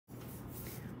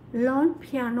Learn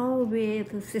piano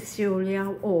with Cecilia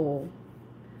or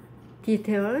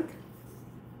detailed,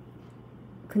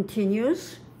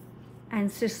 continuous, and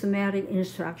systematic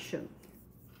instruction.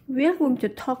 We are going to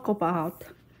talk about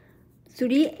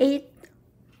 3/8,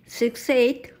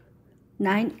 6/8,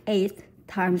 9/8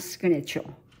 time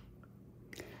signature.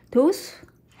 Those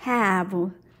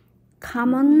have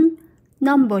common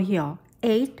number here,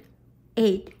 8,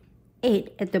 8,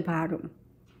 8 at the bottom,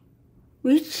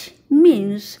 which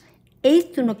means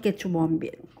 8th note gets 1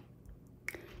 beat.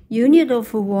 Unit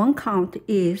of 1 count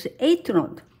is 8th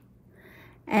note.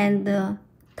 And the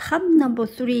top number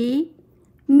 3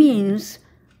 means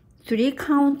 3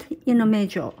 count in a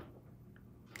major,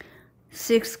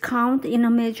 6 count in a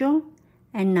major,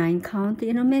 and 9 count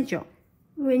in a major.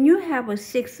 When you have a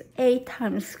 6/8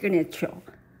 time signature,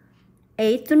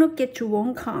 8th note gets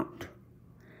 1 count,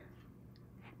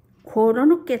 quarter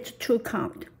note gets 2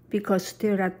 count, because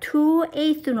there are 2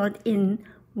 8th notes in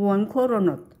 1 quarter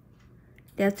note.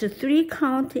 That's a 3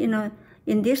 count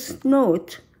in this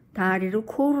note, 다리로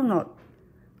quarter note.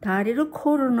 다리로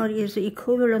quarter note is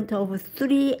equivalent of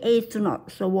 3 8th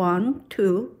notes. So 1,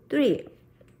 2, 3.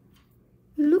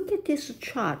 Look at this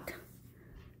chart.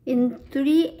 In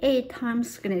 3/8 time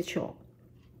signature,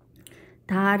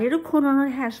 다리로 quarter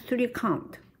note has 3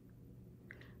 count.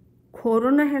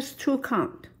 Quarter note has 2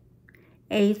 count.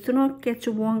 8th note gets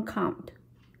 1 count.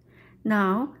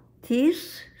 Now,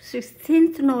 this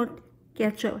 16th note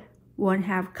gets a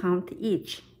 1/2 count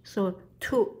each. So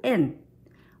 2N,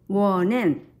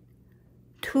 1N,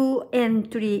 2N,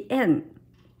 3N.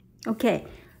 Okay,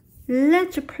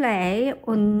 let's play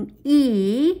on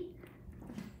E.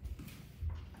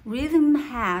 Rhythm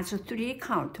has 3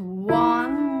 count.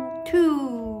 1,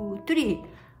 2, 3.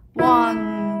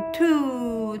 1,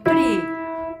 2, 3.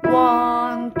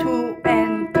 1, 2,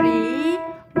 and 3.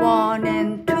 1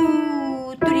 and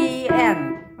 2, 3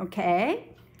 and.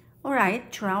 Okay. All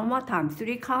right. Try one more time.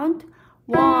 3 count.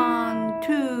 1,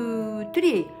 2,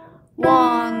 3.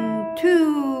 1,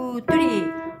 2, 3.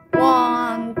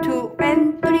 1, 2,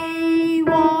 and 3.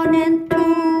 1 and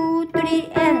 2, 3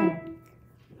 and.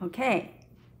 Okay.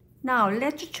 Now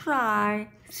let's try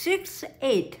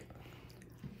 6/8.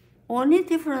 Only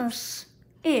difference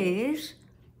is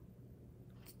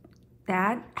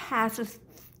that has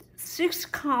 6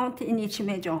 count in each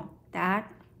measure.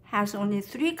 That has only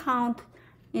 3 count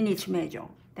in each measure.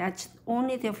 That's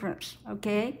only difference,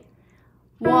 okay?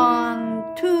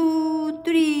 1, 2,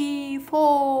 3,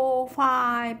 4,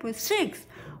 5, 6.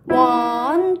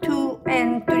 1, 2,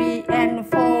 and 3, and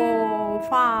 4,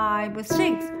 5,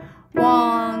 6.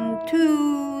 1,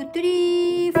 2,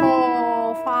 3,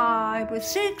 4, 5,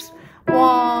 6.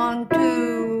 1,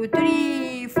 2,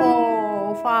 3,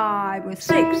 4, 5,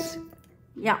 6.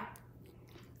 Yeah.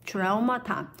 Try one more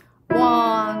time.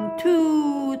 1,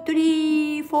 2,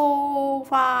 3, 4,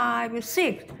 5,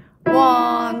 6.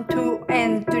 1, 2,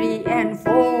 and 3, and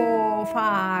 4,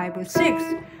 5, 6.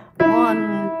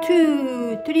 1,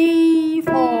 2, 3,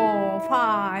 4,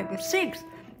 5, 6.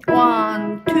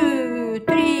 1, 2,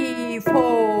 3,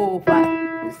 4,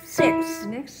 5, 6.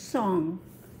 Next song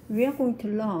we are going to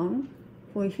learn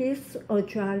for He's a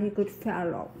Jolly Good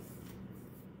Fellow.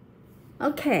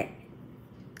 Okay.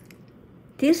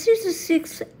 This is a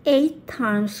 6/8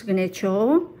 time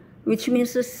signature, which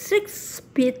means a 6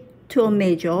 beat to a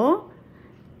major,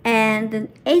 and an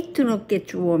 8th note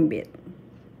gets 1 beat.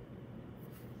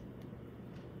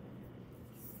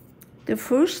 The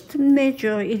first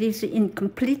measure, it is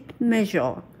incomplete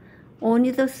measure.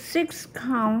 Only the 6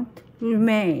 count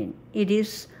remain. It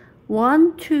is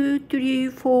 1, 2, 3,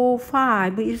 4,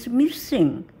 5 is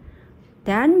missing.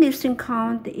 That missing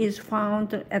count is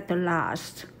found at the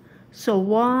last. So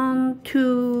 1,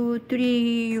 2,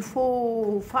 3,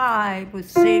 4, 5,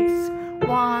 6.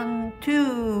 1,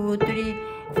 2, 3,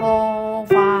 4,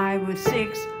 5,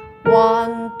 6.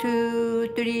 1, 2,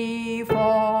 3,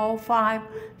 4, 5,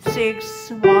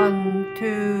 6. 1,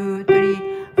 2, 3,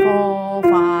 4,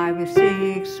 5,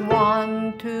 6.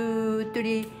 1, 2,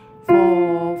 3,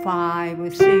 4,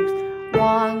 5, 6.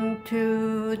 1,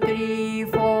 2, 3,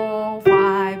 4,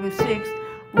 5, 6.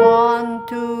 1,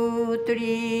 2,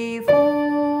 3,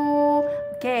 4.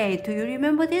 Okay, do you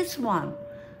remember this one?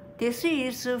 This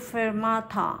is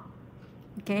fermata.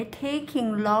 Okay,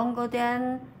 taking longer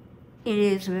than it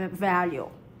is value.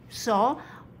 So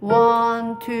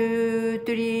 1, 2,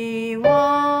 3,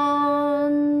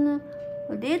 1.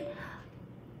 Did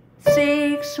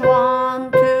 6,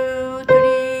 1, 2,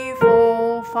 3,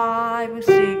 4, 5,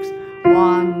 6.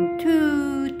 1,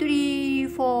 2, 3,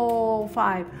 4,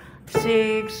 5,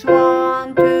 6.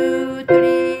 1, 2,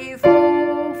 3,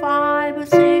 4, 5,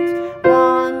 6.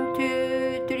 1,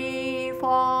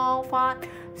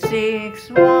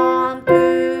 6, 1,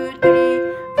 2, 3,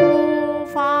 4,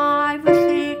 5,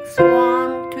 6,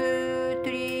 1, 2,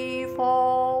 3,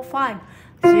 4, 5,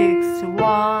 6,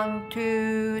 1,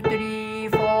 2, 3,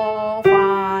 4,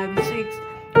 5, 6,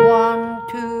 1,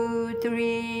 2,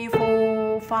 3,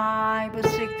 4, 5,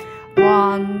 6,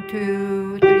 1,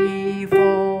 2, 3,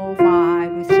 4,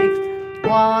 5, 6,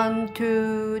 1,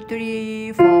 2,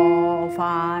 3, 4,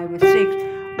 5, 6,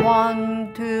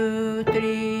 1, 2,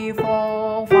 3,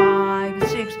 4, 5,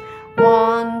 6,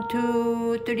 1,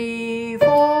 2, 3,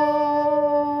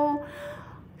 4,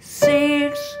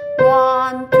 6,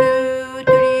 1, 2,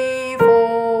 3,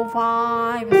 4,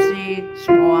 5, 6,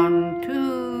 1,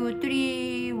 2,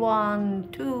 3, 1,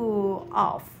 2,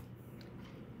 off.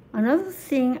 Another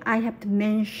thing I have to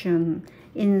mention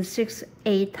in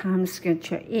 6/8 time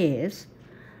signature is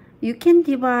you can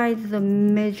divide the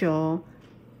measure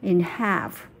in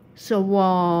half. So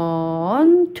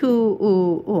 1,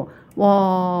 2,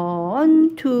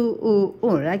 1, 2,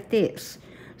 like this.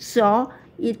 So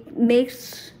it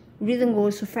makes rhythm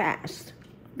goes fast.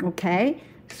 Okay,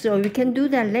 so we can do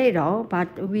that later, but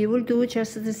we will do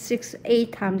just the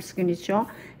 6/8 time signature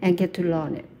and get to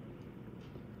learn it.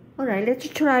 All right, let's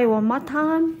try one more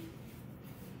time.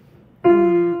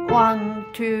 1,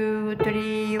 2,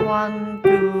 3, 1,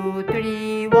 2,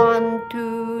 3, 1,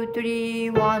 2, 3,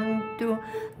 1, 2,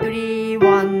 3,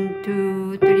 1,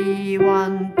 2, 3,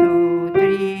 1, 2,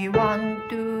 3, 1,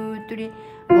 2, 3,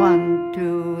 1,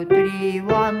 2, 3,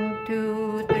 1,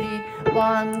 2, 3,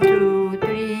 1, 2,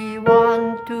 3,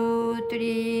 1, 2,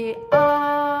 3,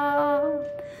 up.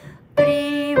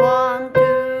 3, 1,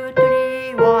 2,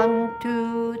 3, 1,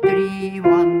 2, 3,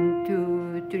 1,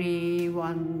 2, 3,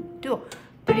 1, 2,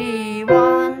 3,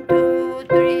 1, 2,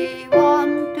 3, 1,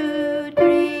 2, 3,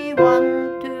 1, 2,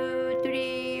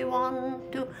 3, 1,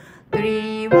 2,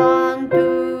 3, 1,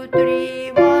 2,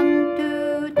 3, 1,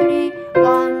 2, 3,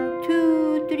 1,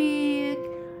 2, 3,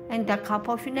 and the cup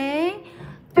of name.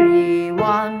 3,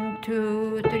 1,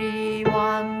 2, 3,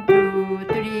 1, 2,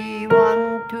 3,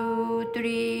 1, 2,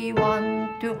 3, 1,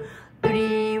 2,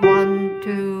 3, 1,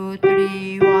 2,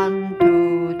 3, 1,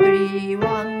 2, 3,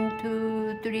 1,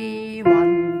 2, 3,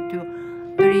 1, 2,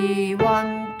 3,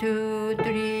 1, 2,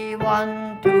 3,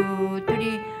 1, 2,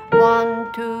 3, 1,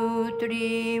 2,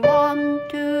 3, 1,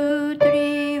 2,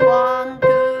 3, 1,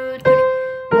 2, 3,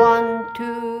 1,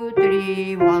 2,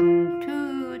 3, 1,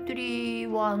 2, 3,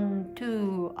 1,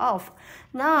 2, off.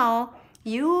 Now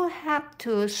you have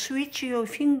to switch your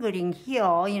fingering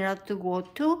here in order to go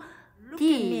to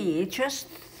D. Just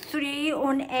 3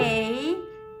 on A.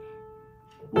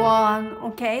 1,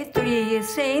 okay, 3,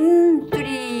 same,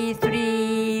 3,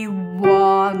 3,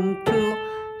 1, 2,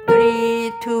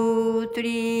 3, 2,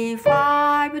 3,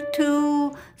 5,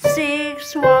 2,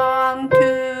 6, 1,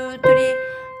 2, 3,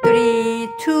 3,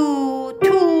 2,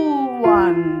 2,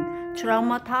 1. Try one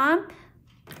more time.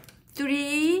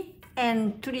 3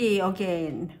 and 3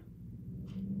 again.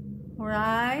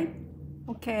 Alright?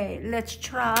 Okay, let's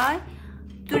try.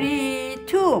 3,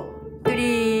 2.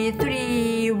 3,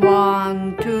 3,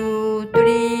 1, 2,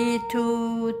 3,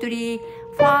 2, 3,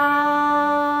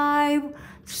 5,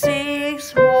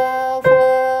 6, 4,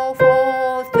 4,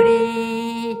 4,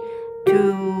 3,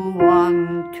 2,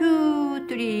 1, 2,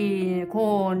 3.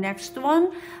 Go next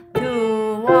one.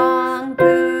 2, 1,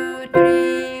 2,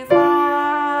 3,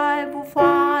 5,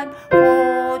 5,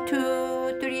 4,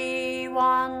 2, 3,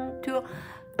 1, 2,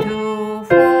 2,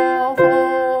 4,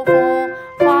 4, 4,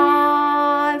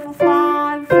 5,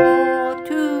 5, 4,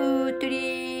 2,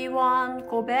 3, 1.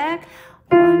 Go back.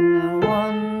 1,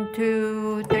 1,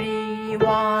 2, 3,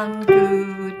 1,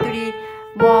 2, 3,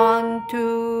 1,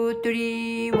 2,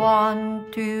 3,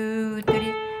 1, 2,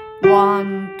 3,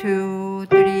 1, 2,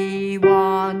 3,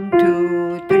 1,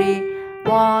 2, 3,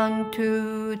 1,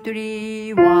 2,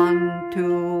 3, 1,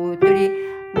 2, 3,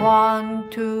 1,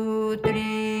 2,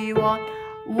 3, 1,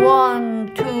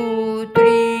 1, 2,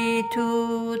 3,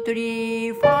 2,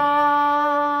 3,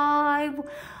 5,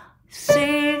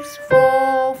 6,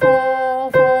 4,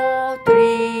 4, 4,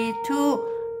 3, 2,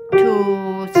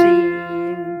 2,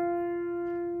 3.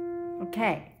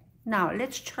 Okay, now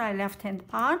let's try left hand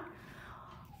part.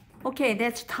 Okay,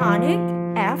 that's tonic,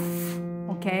 F,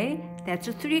 okay, that's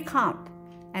a 3 count.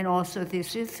 And also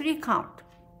this is 3 count.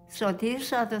 So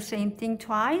these are the same thing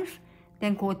twice,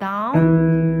 then go down,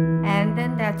 and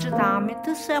then that's a dominant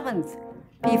 7th,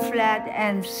 B flat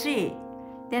and C.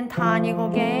 Then tonic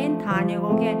again,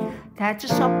 that's a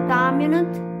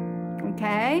subdominant,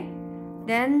 okay?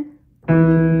 Then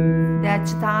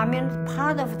that's dominant,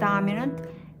 part of dominant,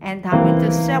 and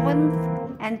dominant 7th,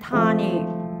 and tonic.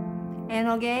 And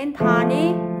again,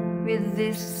 tonic, with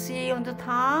this C on the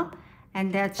top,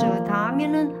 and that's a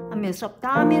dominant,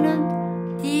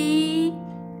 subdominant, D,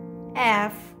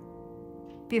 F,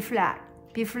 B flat,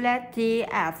 D,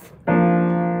 F,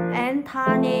 and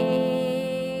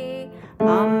tonic,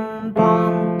 bum,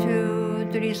 2,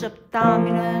 3,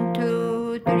 subdominant,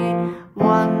 2, 3,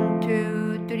 1,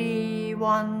 2, 3,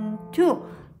 1, 2,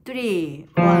 3,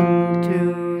 1,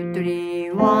 2,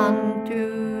 3, 1,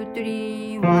 2,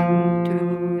 3, 1,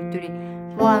 2, 3,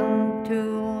 1,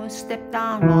 2, step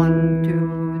down, 1,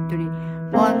 2, 3,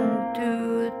 1,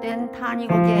 2, then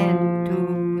tonic again,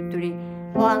 2, 3,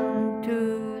 1,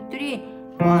 2, 3,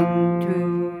 1,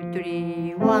 2,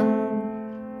 3,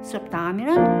 1,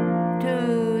 subdominant,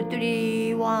 2,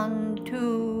 3, 1,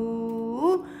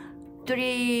 2,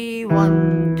 3,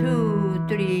 1, 2,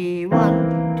 3,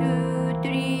 1, 2,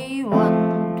 3,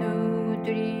 1, 2,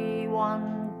 3,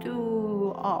 1,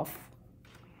 2, off.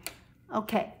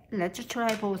 Okay, let's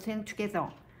try both hands together.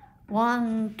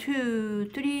 1, 2,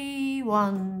 3,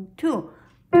 1, 2,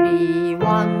 3,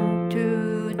 1,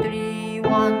 2, 3,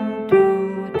 1,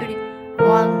 2, 3,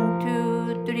 1,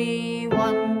 2, 3,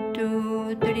 1,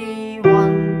 2, 3, 1,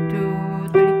 2,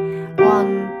 3,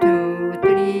 1, 2,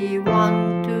 3,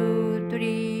 1, 2,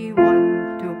 3, 1,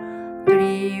 2,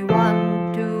 3,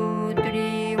 1, 2,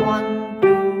 3, 1,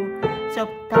 2,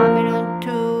 subdominant,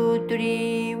 2,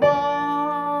 3, 1,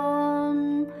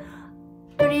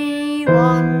 3,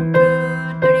 1, 2,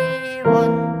 3,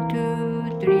 1,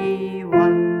 2, 3,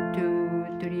 1,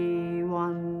 2, 3,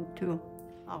 1, 2,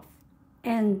 off.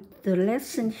 And the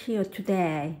lesson here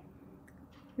today,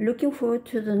 looking forward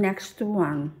to the next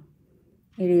one.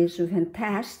 It is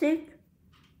fantastic,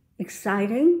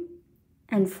 exciting,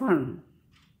 and fun.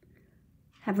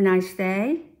 Have a nice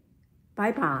day.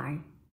 Bye-bye.